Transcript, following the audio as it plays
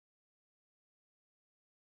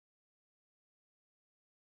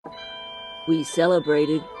We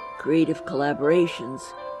celebrated creative collaborations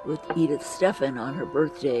with Edith Stephen on her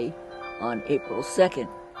birthday on April 2nd,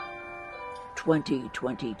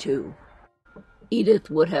 2022. Edith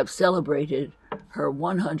would have celebrated her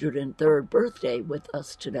 103rd birthday with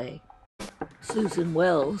us today. Susan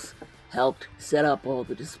Wells helped set up all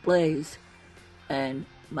the displays, and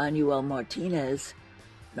Manuel Martinez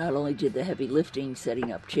not only did the heavy lifting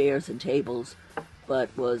setting up chairs and tables, but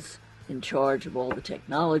was in charge of all the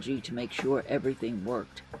technology to make sure everything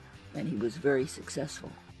worked, and he was very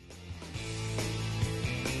successful.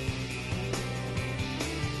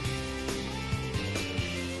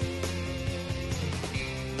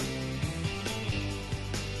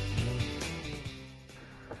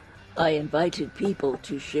 I invited people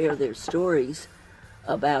to share their stories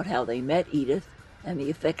about how they met Edith and the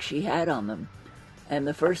effect she had on them. And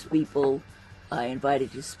the first people I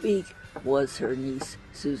invited to speak was her niece,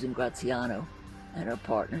 Susan Graziano, and her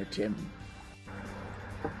partner, Tim.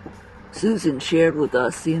 Susan shared with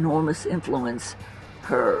us the enormous influence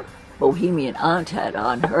her bohemian aunt had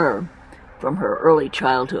on her from her early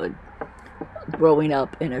childhood, growing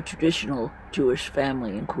up in a traditional Jewish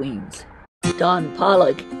family in Queens. Don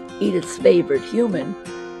Pollock, Edith's favorite human,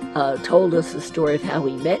 told us the story of how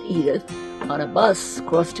he met Edith on a bus,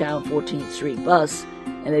 crosstown 14th Street bus,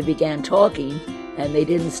 and they began talking, and they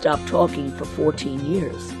didn't stop talking for 14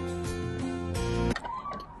 years.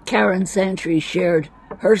 Karen Santry shared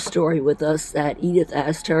her story with us that Edith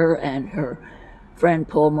asked her and her friend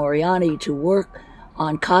Paul Moriani to work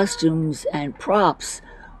on costumes and props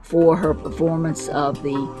for her performance of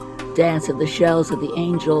the Dance of the Shells of the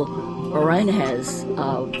Angel Oranges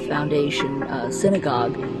Foundation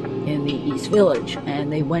Synagogue in the East Village.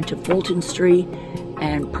 And they went to Fulton Street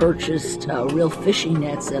and purchased real fishing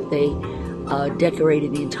nets that they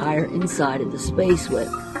decorated the entire inside of the space with.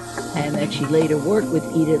 And that she later worked with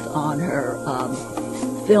Edith on her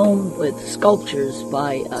film with sculptures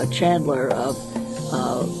by Chandler of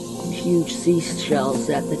huge seashells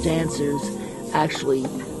that the dancers actually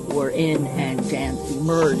were in and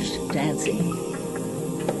emerged dancing.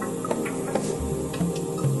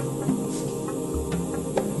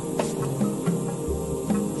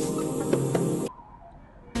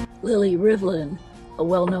 Lily Rivlin, a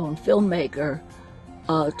well-known filmmaker,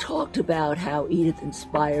 talked about how Edith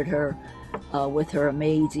inspired her with her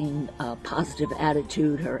amazing positive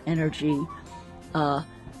attitude, her energy, and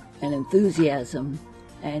enthusiasm,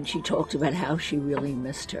 and she talked about how she really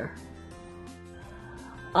missed her.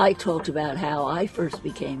 I talked about how I first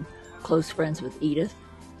became close friends with Edith.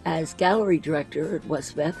 As gallery director at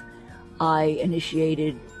Westbeth, I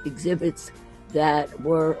initiated exhibits that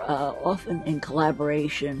were often in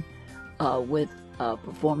collaboration with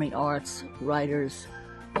performing arts, writers,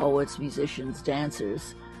 poets, musicians,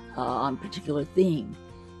 dancers on a particular theme.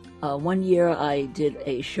 One year I did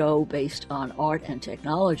a show based on art and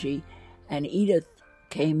technology, and Edith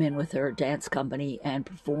came in with her dance company and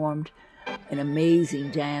performed an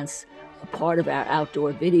amazing dance, a part of our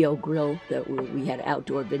outdoor video grill that we had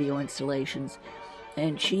outdoor video installations.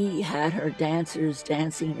 And she had her dancers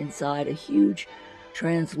dancing inside a huge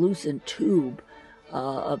translucent tube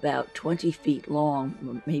about 20 feet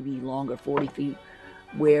long, maybe longer, 40 feet,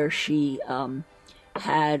 where she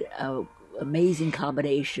had an amazing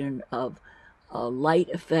combination of light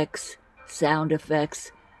effects, sound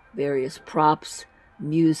effects, various props,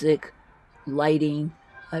 music, lighting.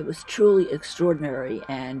 It was truly extraordinary,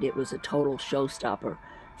 and it was a total showstopper.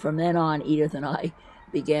 From then on, Edith and I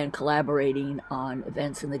began collaborating on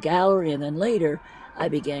events in the gallery, and then later I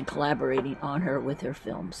began collaborating on her with her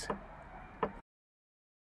films.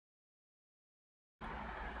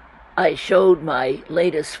 I showed my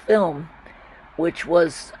latest film, which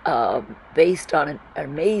was based on an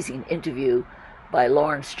amazing interview by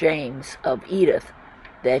Lawrence James of Edith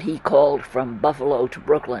that he called From Buffalo to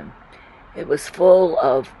Brooklyn. It was full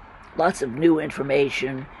of lots of new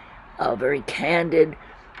information, very candid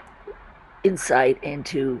insight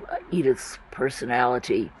into Edith's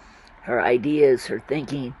personality, her ideas, her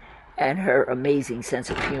thinking, and her amazing sense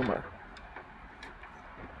of humor.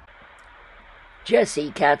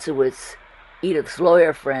 Jesse Katzowitz, Edith's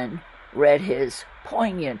lawyer friend, read his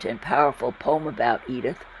poignant and powerful poem about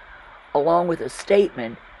Edith, along with a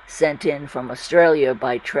statement sent in from Australia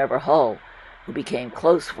by Trevor Hull, who became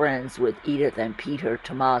close friends with Edith and Peter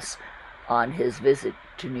Tomas on his visit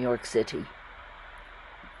to New York City.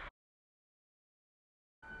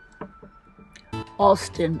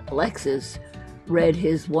 Austin Alexis read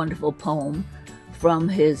his wonderful poem from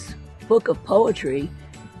his book of poetry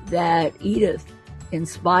that Edith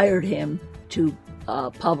inspired him to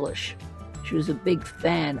publish. She was a big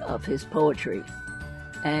fan of his poetry.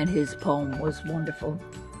 and his poem was wonderful.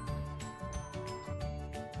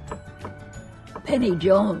 Penny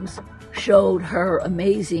Jones showed her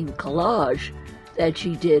amazing collage that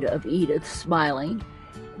she did of Edith smiling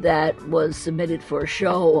that was submitted for a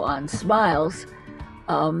show on Smiles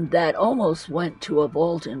that almost went to a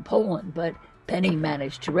vault in Poland, but Penny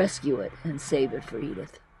managed to rescue it and save it for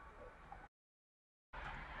Edith.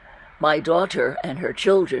 My daughter and her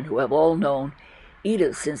children, who have all known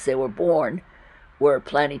Edith since they were born, were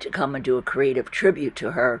planning to come and do a creative tribute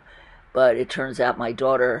to her, but it turns out my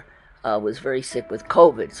daughter was very sick with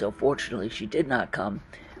COVID, so fortunately she did not come.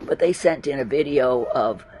 But they sent in a video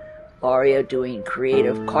of Aria doing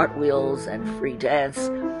creative cartwheels and free dance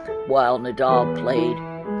while Nadal played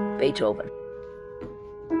Beethoven.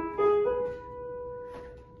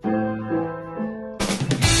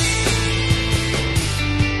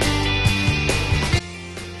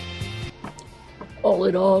 All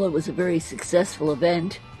in all, it was a very successful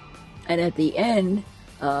event, and at the end,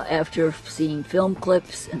 after seeing film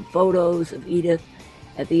clips and photos of Edith,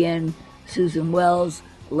 at the end, Susan Wells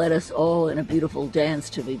led us all in a beautiful dance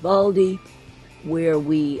to Vivaldi, where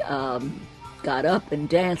we got up and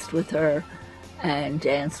danced with her and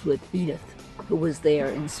danced with Edith, who was there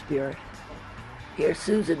in spirit. Here's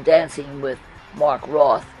Susan dancing with Mark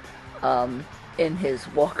Roth in his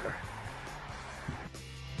walker.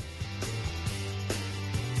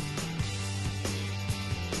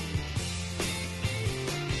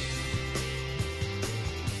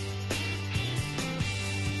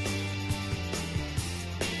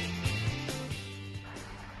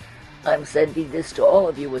 I'm sending this to all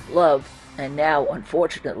of you with love, and now,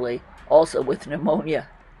 unfortunately, also with pneumonia.